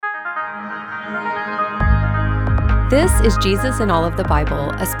This is Jesus in All of the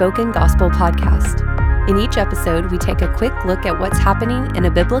Bible, a spoken gospel podcast. In each episode, we take a quick look at what's happening in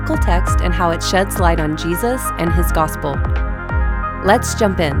a biblical text and how it sheds light on Jesus and his gospel. Let's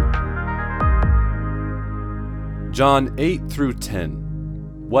jump in. John 8 through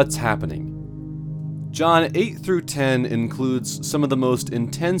 10. What's happening? John 8 through 10 includes some of the most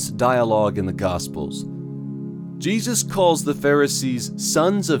intense dialogue in the Gospels. Jesus calls the Pharisees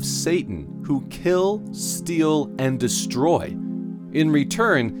sons of Satan who kill, steal, and destroy. In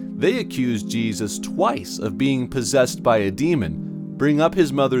return, they accuse Jesus twice of being possessed by a demon, bring up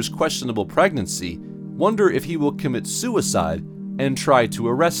his mother's questionable pregnancy, wonder if he will commit suicide, and try to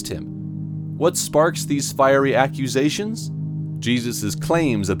arrest him. What sparks these fiery accusations? Jesus'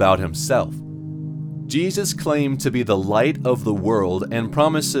 claims about himself. Jesus claimed to be the light of the world and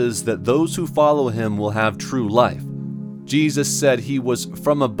promises that those who follow him will have true life. Jesus said he was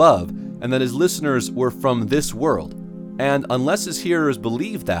from above and that his listeners were from this world, and unless his hearers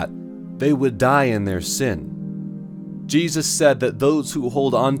believed that, they would die in their sin. Jesus said that those who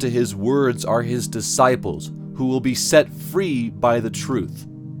hold on to his words are his disciples, who will be set free by the truth.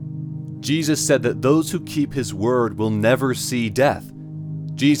 Jesus said that those who keep his word will never see death.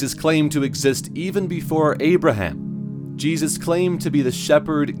 Jesus claimed to exist even before Abraham. Jesus claimed to be the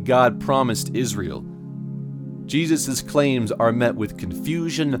shepherd God promised Israel. Jesus' claims are met with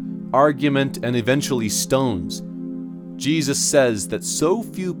confusion, argument, and eventually stones. Jesus says that so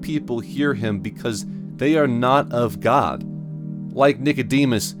few people hear him because they are not of God. Like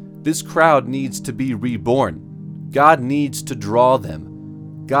Nicodemus, this crowd needs to be reborn. God needs to draw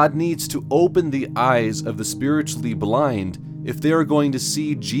them. God needs to open the eyes of the spiritually blind if they are going to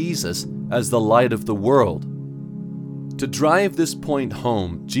see Jesus as the light of the world. To drive this point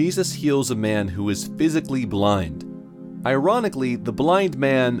home, Jesus heals a man who is physically blind. Ironically, the blind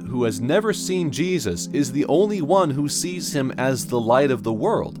man who has never seen Jesus is the only one who sees him as the light of the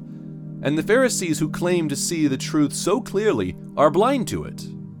world. And the Pharisees who claim to see the truth so clearly are blind to it.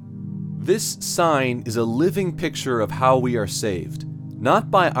 This sign is a living picture of how we are saved, not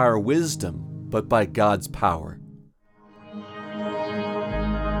by our wisdom, but by God's power.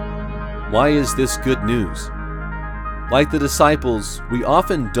 Why is this good news? Like the disciples, we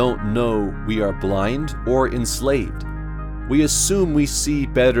often don't know we are blind or enslaved. We assume we see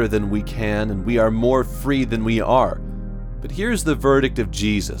better than we can and we are more free than we are. But here's the verdict of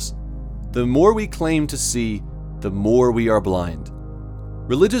Jesus. The more we claim to see, the more we are blind.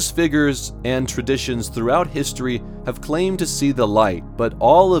 Religious figures and traditions throughout history have claimed to see the light, but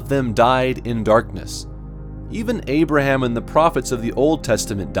all of them died in darkness. Even Abraham and the prophets of the Old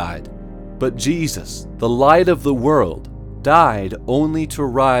Testament died. But Jesus, the light of the world, died only to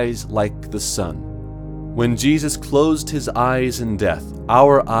rise like the sun. When Jesus closed his eyes in death,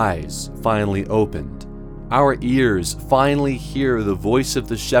 our eyes finally opened. Our ears finally hear the voice of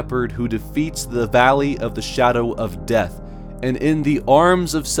the shepherd who defeats the valley of the shadow of death. And in the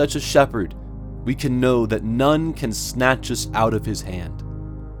arms of such a shepherd, we can know that none can snatch us out of his hand.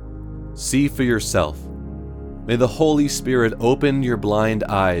 See for yourself. May the Holy Spirit open your blind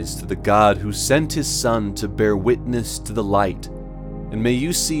eyes to the God who sent his Son to bear witness to the light. And may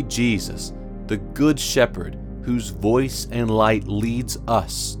you see Jesus, the Good Shepherd, whose voice and light leads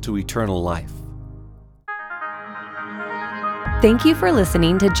us to eternal life. Thank you for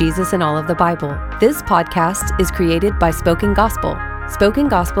listening to Jesus in All of the Bible. This podcast is created by Spoken Gospel. Spoken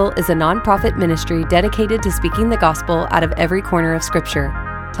Gospel is a nonprofit ministry dedicated to speaking the gospel out of every corner of Scripture.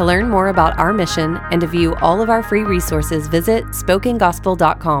 To learn more about our mission and to view all of our free resources, visit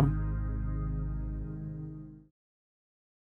spokengospel.com.